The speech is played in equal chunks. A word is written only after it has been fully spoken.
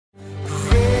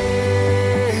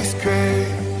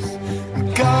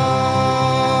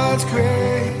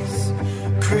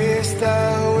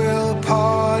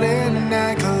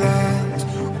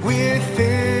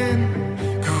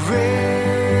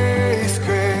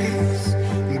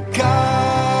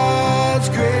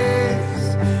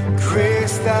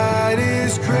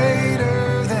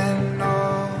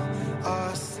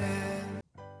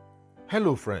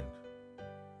Hello, friend.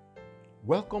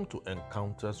 Welcome to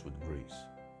Encounters with Grace.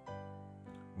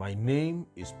 My name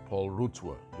is Paul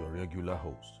Rutwer, your regular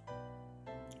host.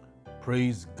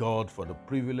 Praise God for the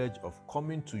privilege of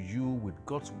coming to you with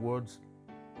God's words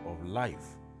of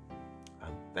life,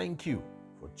 and thank you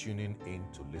for tuning in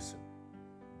to listen.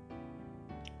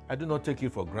 I do not take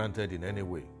it for granted in any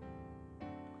way.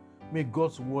 May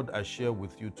God's word I share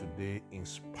with you today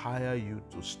inspire you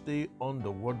to stay on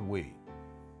the word way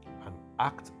and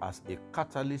act as a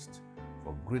catalyst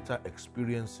for greater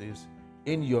experiences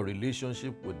in your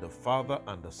relationship with the Father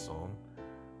and the Son,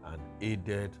 and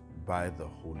aided by the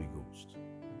Holy Ghost.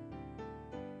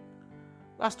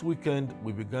 Last weekend,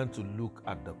 we began to look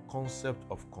at the concept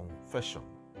of confession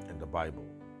in the Bible.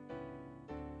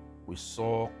 We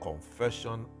saw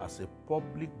confession as a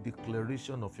public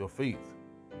declaration of your faith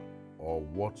or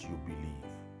what you believe.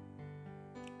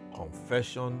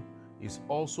 Confession is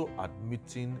also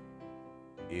admitting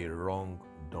a wrong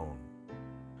done.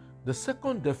 The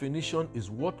second definition is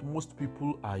what most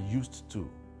people are used to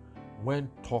when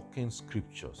talking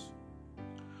scriptures.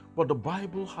 But the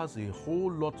Bible has a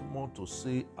whole lot more to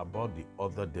say about the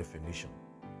other definition.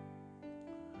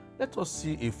 Let us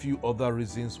see a few other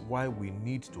reasons why we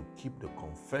need to keep the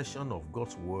confession of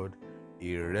God's word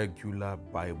a regular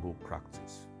Bible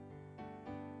practice.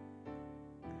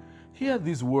 Hear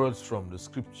these words from the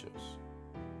scriptures.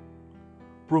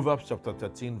 Proverbs chapter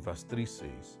 13 verse 3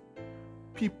 says,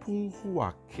 "People who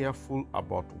are careful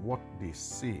about what they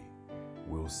say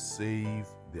will save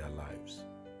their lives,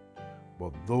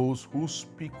 but those who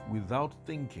speak without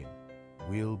thinking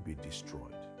will be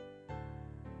destroyed."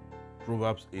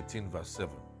 Proverbs 18 verse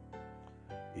 7,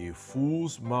 "A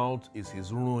fool's mouth is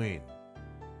his ruin.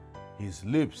 His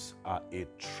lips are a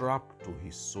trap to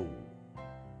his soul."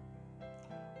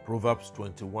 Proverbs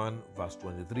 21 verse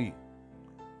 23,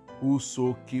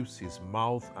 "Whoso keeps his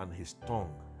mouth and his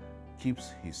tongue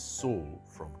keeps his soul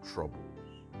from troubles."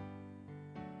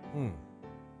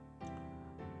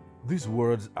 These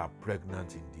words are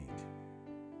pregnant indeed.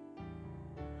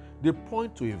 They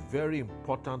point to a very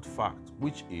important fact,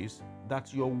 which is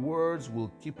that your words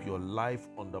will keep your life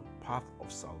on the path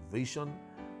of salvation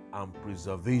and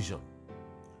preservation,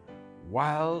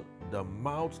 while the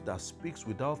mouth that speaks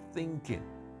without thinking,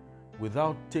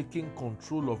 without taking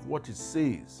control of what it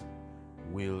says,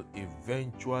 will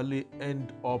eventually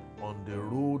end up on the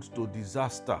road to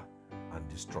disaster and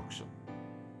destruction.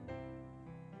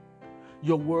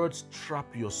 Your words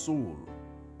trap your soul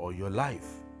or your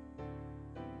life.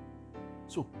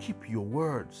 So keep your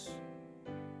words.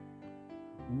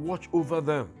 Watch over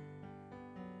them.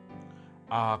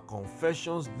 Our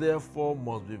confessions, therefore,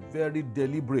 must be very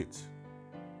deliberate.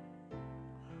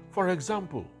 For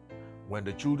example, when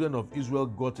the children of Israel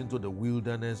got into the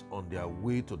wilderness on their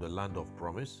way to the land of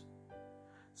promise,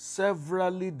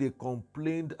 severally they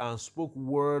complained and spoke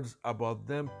words about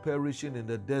them perishing in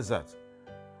the desert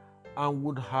and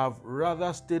would have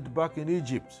rather stayed back in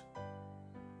Egypt.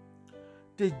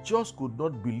 They just could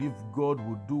not believe God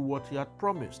would do what He had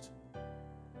promised.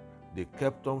 They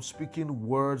kept on speaking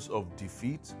words of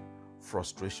defeat,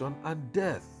 frustration, and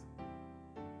death.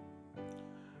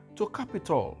 To cap it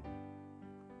all,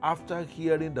 after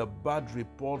hearing the bad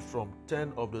report from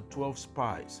 10 of the 12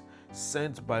 spies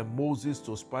sent by Moses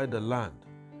to spy the land,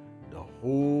 the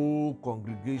whole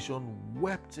congregation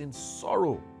wept in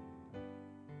sorrow.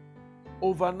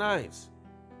 Overnight,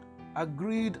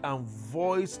 agreed and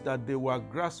voiced that they were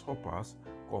grasshoppers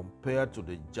compared to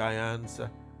the giants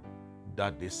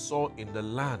that they saw in the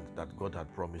land that God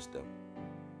had promised them.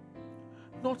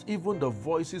 Not even the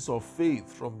voices of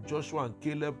faith from Joshua and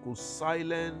Caleb could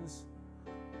silence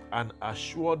and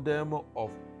assure them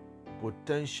of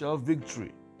potential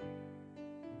victory.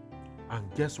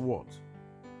 And guess what?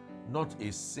 Not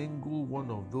a single one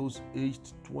of those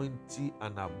aged 20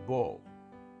 and above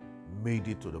made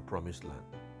it to the promised land.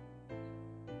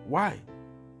 Why?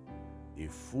 A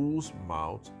fool's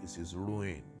mouth is his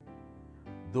ruin.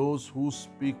 Those who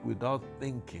speak without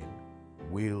thinking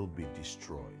will be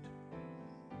destroyed.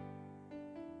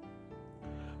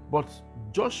 But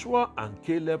Joshua and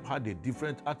Caleb had a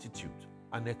different attitude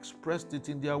and expressed it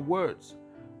in their words,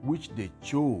 which they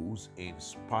chose in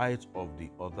spite of the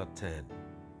other 10.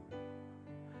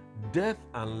 Death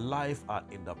and life are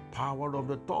in the power of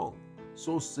the tongue,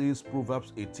 so says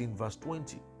Proverbs 18 verse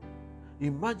 20.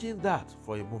 Imagine that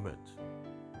for a moment.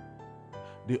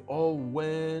 They all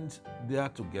went there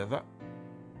together,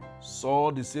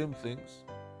 saw the same things,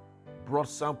 brought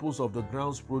samples of the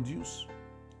ground's produce,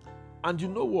 and you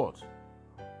know what?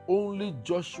 Only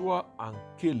Joshua and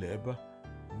Caleb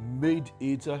made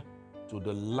it to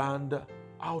the land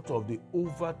out of the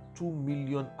over 2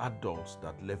 million adults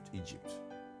that left Egypt.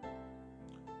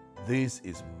 This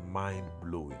is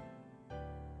mind-blowing.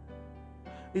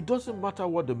 It doesn't matter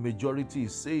what the majority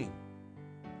is saying.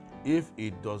 If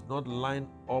it does not line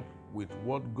up with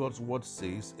what God's word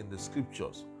says in the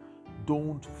scriptures,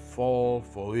 don't fall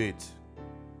for it.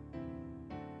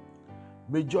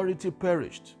 Majority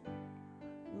perished,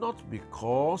 not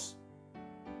because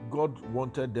God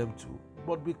wanted them to,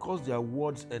 but because their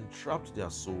words entrapped their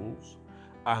souls,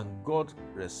 and God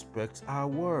respects our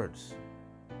words.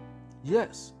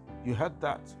 Yes, you heard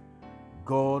that.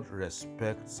 God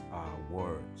respects our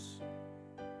words.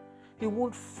 He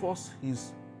won't force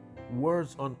his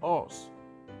words on us.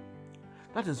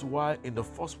 That is why, in the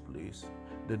first place,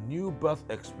 the new birth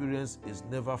experience is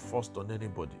never forced on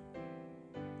anybody.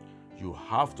 You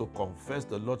have to confess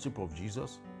the Lordship of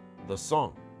Jesus, the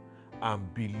Son,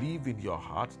 and believe in your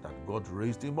heart that God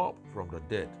raised him up from the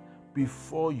dead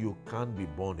before you can be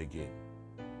born again.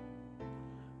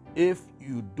 If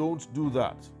you don't do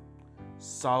that,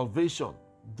 salvation,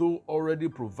 though already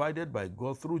provided by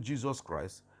God through Jesus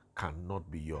Christ, cannot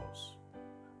be yours.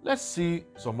 Let's see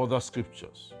some other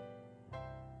scriptures.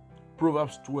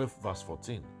 Proverbs 12 verse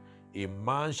 14. A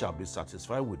man shall be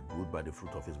satisfied with good by the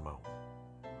fruit of his mouth.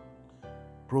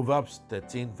 Proverbs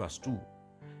 13 verse 2.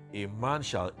 A man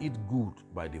shall eat good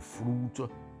by the fruit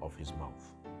of his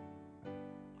mouth.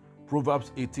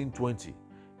 Proverbs 18:20.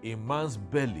 A man's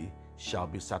belly shall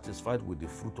be satisfied with the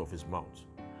fruit of his mouth,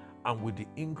 and with the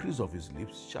increase of his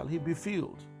lips shall he be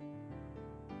filled.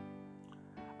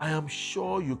 I am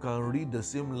sure you can read the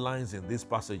same lines in these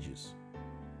passages.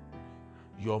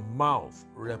 Your mouth,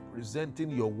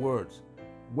 representing your words,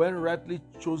 when rightly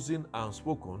chosen and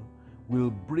spoken,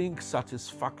 will bring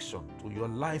satisfaction to your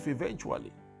life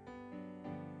eventually.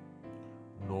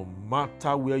 No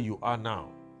matter where you are now,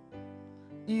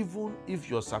 even if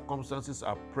your circumstances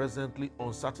are presently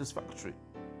unsatisfactory,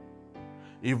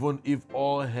 even if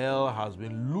all hell has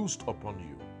been loosed upon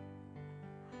you,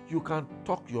 you can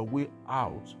talk your way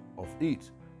out of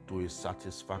it to a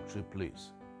satisfactory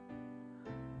place.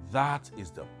 That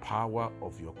is the power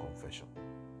of your confession.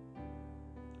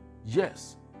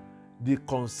 Yes, the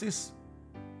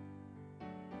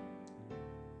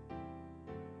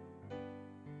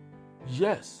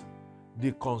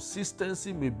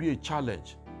consistency may be a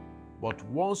challenge, but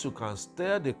once you can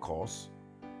steer the course,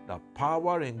 the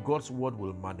power in God's word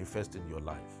will manifest in your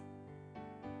life.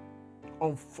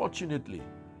 Unfortunately,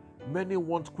 many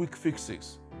want quick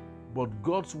fixes, but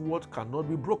God's word cannot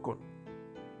be broken.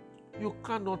 You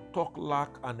cannot talk lack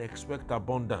and expect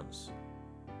abundance.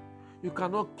 You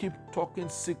cannot keep talking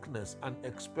sickness and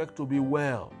expect to be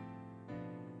well.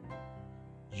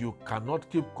 You cannot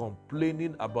keep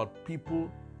complaining about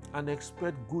people and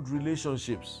expect good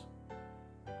relationships.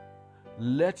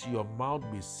 Let your mouth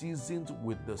be seasoned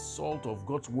with the salt of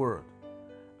God's word,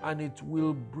 and it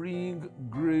will bring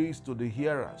grace to the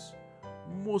hearers,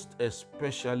 most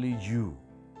especially you.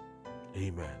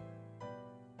 Amen.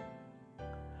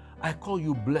 I call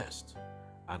you blessed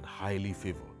and highly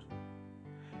favored.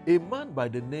 A man by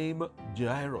the name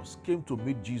Jairus came to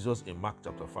meet Jesus in Mark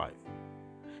chapter 5.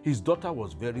 His daughter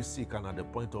was very sick and at the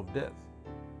point of death.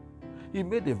 He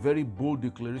made a very bold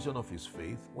declaration of his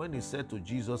faith when he said to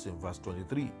Jesus in verse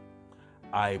 23,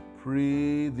 I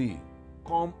pray thee,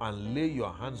 come and lay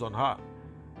your hands on her,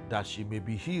 that she may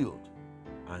be healed,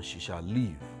 and she shall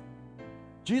live.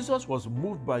 Jesus was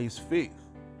moved by his faith.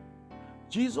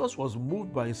 Jesus was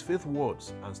moved by his faith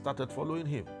words and started following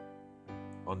him.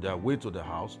 On their way to the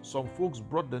house, some folks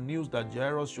brought the news that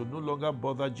Jairus should no longer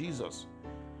bother Jesus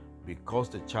because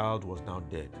the child was now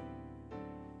dead.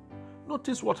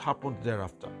 Notice what happened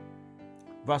thereafter.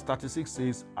 Verse 36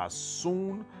 says, as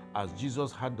soon as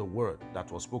Jesus heard the word that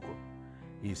was spoken,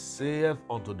 he saith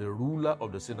unto the ruler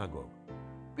of the synagogue,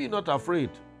 be not afraid,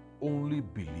 only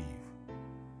believe.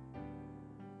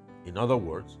 In other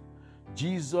words,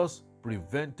 Jesus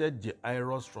prevented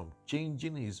Jairus from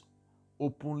changing his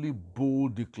openly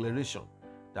bold declaration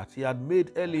that he had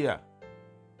made earlier.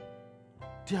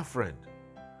 Dear friend,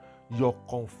 your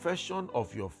confession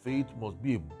of your faith must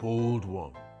be a bold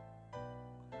one.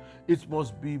 It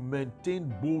must be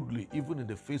maintained boldly even in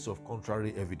the face of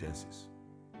contrary evidences.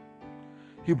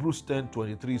 Hebrews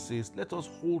 10:23 says, let us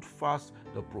hold fast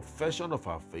the profession of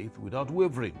our faith without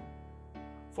wavering,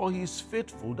 for he is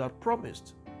faithful that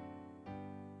promised.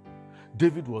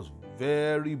 David was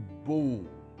very bold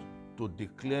to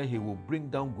declare he will bring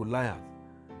down Goliath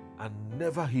and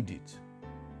never hid it.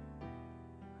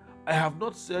 I have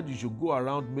not said you should go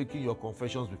around making your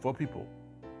confessions before people.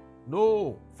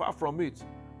 No, far from it,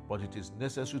 but it is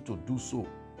necessary to do so.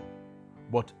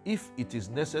 but if it is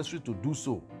necessary to do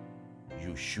so,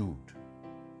 you should.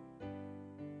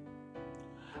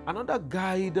 Another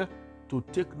guide to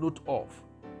take note of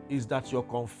is that your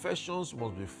confessions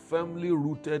must be firmly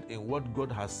rooted in what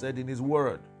God has said in His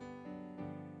Word.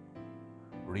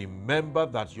 Remember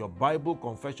that your Bible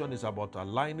confession is about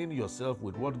aligning yourself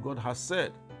with what God has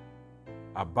said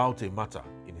about a matter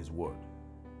in His Word.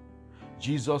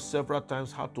 Jesus several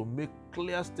times had to make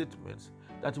clear statements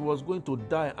that He was going to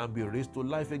die and be raised to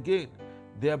life again,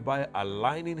 thereby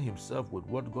aligning Himself with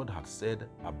what God had said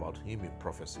about Him in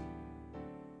prophecy.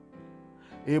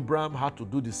 Abraham had to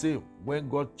do the same when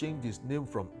God changed his name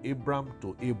from Abram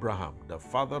to Abraham, the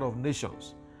father of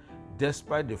nations,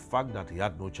 despite the fact that he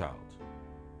had no child.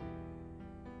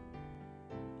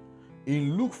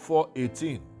 In Luke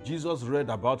 4:18, Jesus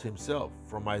read about himself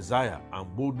from Isaiah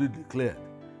and boldly declared,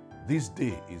 "This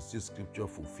day is this scripture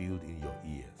fulfilled in your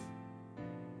ears."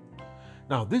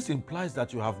 Now, this implies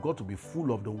that you have got to be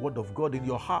full of the Word of God in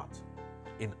your heart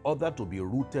in order to be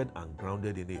rooted and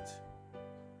grounded in it.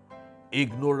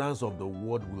 Ignorance of the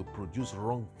Word will produce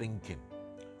wrong thinking,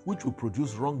 which will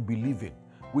produce wrong believing,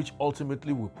 which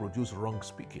ultimately will produce wrong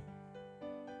speaking.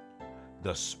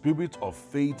 The spirit of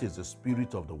faith is the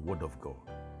spirit of the Word of God.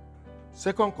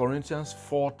 2 Corinthians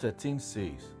 4:13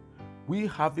 says, "We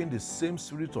having the same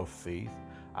spirit of faith,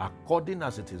 according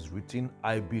as it is written,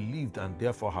 I believed and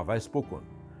therefore have I spoken.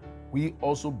 We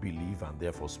also believe and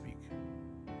therefore speak."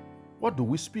 What do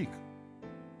we speak?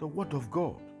 The Word of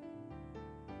God.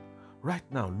 Right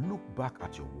now, look back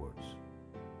at your words.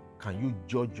 Can you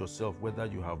judge yourself whether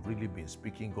you have really been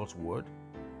speaking God's Word?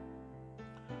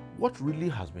 What really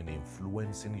has been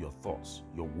influencing your thoughts,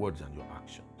 your words, and your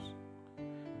actions?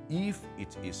 If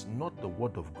it is not the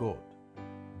Word of God,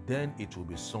 then it will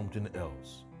be something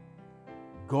else.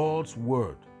 God's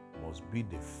Word must be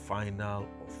the final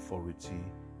authority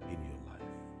in your life.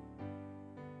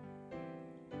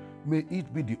 May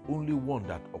it be the only one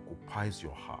that occupies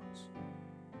your heart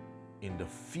in the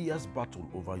fierce battle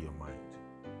over your mind.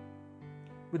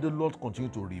 May the Lord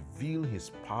continue to reveal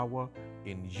His power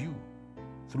in you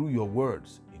through your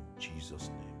words in Jesus'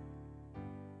 name.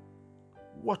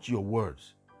 Watch your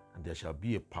words, and there shall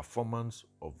be a performance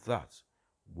of that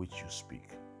which you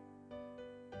speak.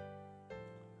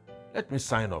 Let me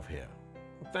sign off here.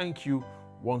 Thank you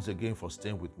once again for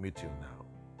staying with me till now.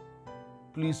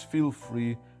 Please feel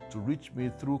free to reach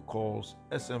me through calls,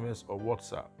 SMS, or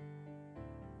WhatsApp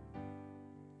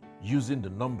using the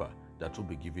number that will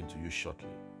be given to you shortly.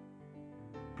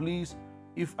 Please,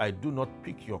 if I do not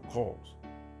pick your calls,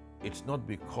 it's not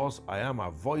because I am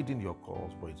avoiding your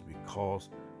calls, but it's because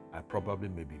I probably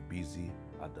may be busy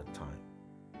at the time.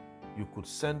 You could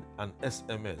send an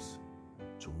SMS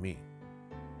to me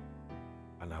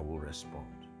and I will respond.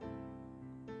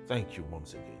 Thank you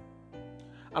once again.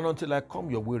 And until I come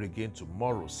your way again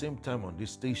tomorrow, same time on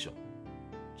this station,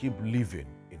 keep living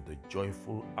in the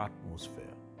joyful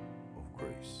atmosphere of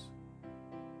grace.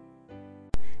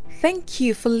 Thank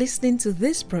you for listening to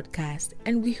this broadcast,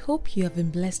 and we hope you have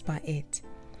been blessed by it.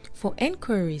 For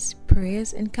enquiries,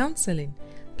 prayers, and counseling,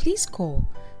 please call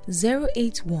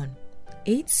 081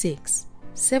 86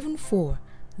 74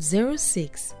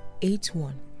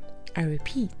 0681. I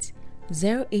repeat,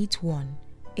 081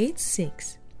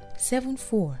 86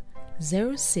 74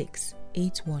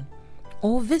 0681,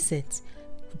 or visit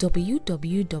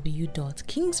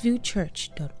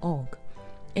www.kingsvillechurch.org.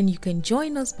 And you can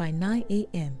join us by 9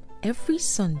 a.m. every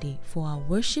Sunday for our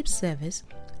worship service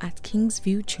at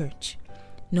Kingsville Church,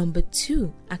 number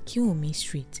 2 Akiwumi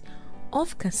Street,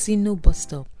 off Casino Bus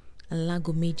Stop,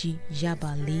 Alagomeji,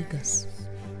 Yaba, Lagos.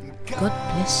 God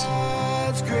bless you.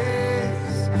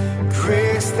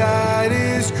 Grace that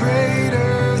is great.